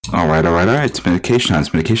All right. It's medication time.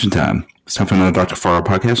 It's medication time. It's time for another Dr. Farga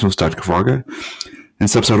podcast. It's Dr. Farga. In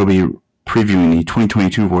this episode, I'll be previewing the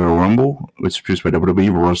 2022 Royal Rumble, which is produced by WWE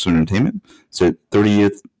World Wrestling Entertainment. It's the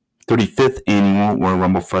 35th annual Royal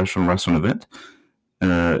Rumble professional wrestling event.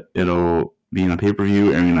 It'll be on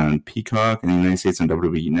pay-per-view, airing on Peacock in the United States and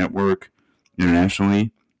WWE Network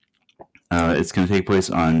internationally. It's going to take place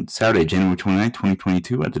on Saturday, January 29th,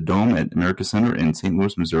 2022 at the Dome at America Center in St.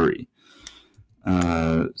 Louis, Missouri.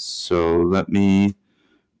 So let me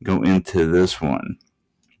go into this one.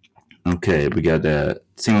 Okay, we got a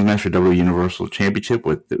singles match for WWE Universal Championship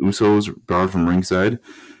with the Usos barred from ringside.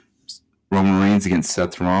 Roman Reigns against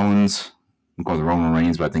Seth Rollins. I'm calling it Roman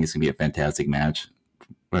Reigns, but I think it's going to be a fantastic match.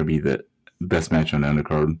 It'll be the best match on the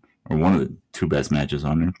undercard, or one of the two best matches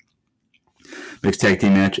on there. Mixed tag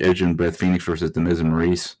team match, Edge and Beth Phoenix versus The Miz and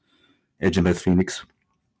Maurice. Edge and Beth Phoenix.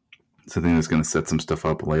 So I think that's going to set some stuff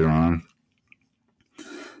up later on.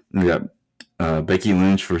 We got Becky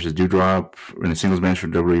Lynch versus Doudrop in a singles match for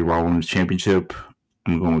WWE Raw Women's Championship.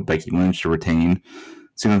 I'm going with Becky Lynch to retain.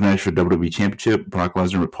 Singles match for WWE Championship. Brock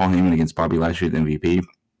Lesnar with Paul Heyman against Bobby Lashley at the MVP. I'm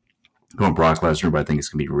going Brock Lesnar, but I think it's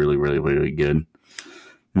going to be really, really, really good.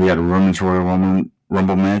 We got a Women's Royal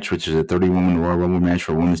Rumble match, which is a 30-woman Royal Rumble match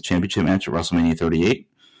for a Women's Championship match at WrestleMania 38.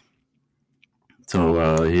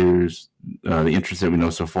 So here's the entrants that we know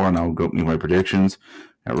so far, and I'll go with my predictions.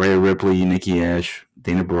 Rhea Ripley, Nikki Ash,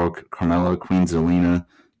 Dana Brooke, Carmella, Queen Zelina,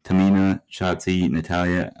 Tamina, Shotzi,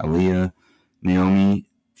 Natalya, Aaliyah, Naomi,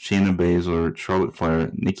 Shayna Baszler, Charlotte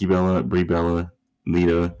Flair, Nikki Bella, Brie Bella,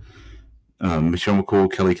 Lita, Michelle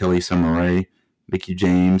McCool, Kelly, Summer Rae, Mickie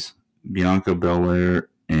James, Bianca Belair,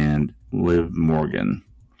 and Liv Morgan.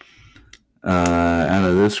 Out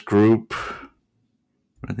of this group,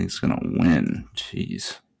 I think it's going to win.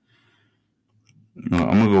 Jeez. No,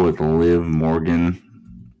 I'm going to go with Liv Morgan.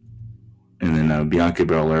 And then Bianca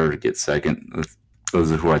Belair to get second.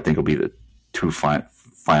 Those are who I think will be the two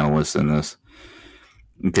finalists in this.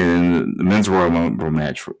 Okay, then the men's Royal Rumble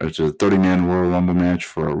match. It's a 30-man Royal Rumble match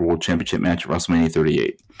for a World Championship match at WrestleMania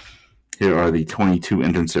 38. Here are the 22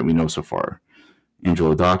 entrants that we know so far.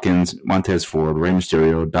 Angelo Dawkins, Montez Ford, Rey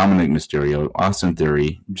Mysterio, Dominic Mysterio, Austin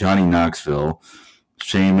Theory, Johnny Knoxville,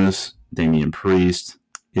 Sheamus, Damian Priest,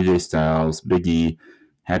 AJ Styles, Big E,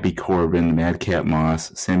 Happy Corbin, Madcap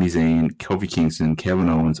Moss, Sami Zayn, Kofi Kingston, Kevin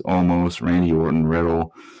Owens, Omos, Randy Orton,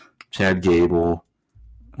 Riddle, Chad Gable,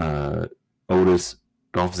 Otis,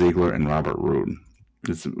 Dolph Ziggler, and Robert Roode.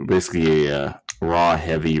 It's basically a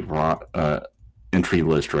heavy entry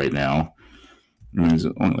list right now. I mean, there's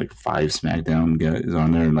only like 5 SmackDown guys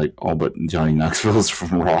on there, and like all but Johnny Knoxville's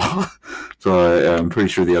from Raw. So I'm pretty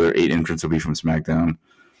sure the other 8 entrants will be from SmackDown.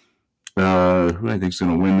 Who I think is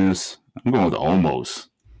going to win this? I'm going with Omos.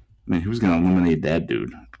 I mean, who's going to eliminate that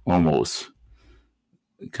dude? Omos.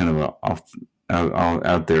 Kind of a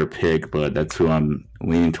out there pick, but that's who I'm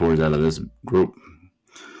leaning towards out of this group.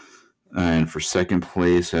 And for second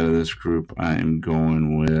place out of this group, I'm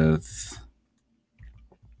going with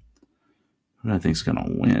who I think is going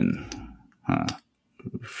to win.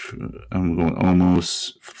 I'm going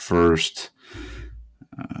Omos first.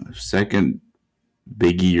 Second,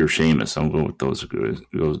 Big E or Sheamus. I'm going with those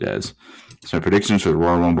guys. So my predictions for the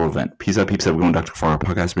Royal Rumble event. Peace out, peeps. I'm going Dr. Farga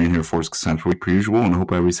podcast being here for us per usual, and I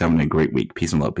hope everybody's having a great week. Peace and love. Peace.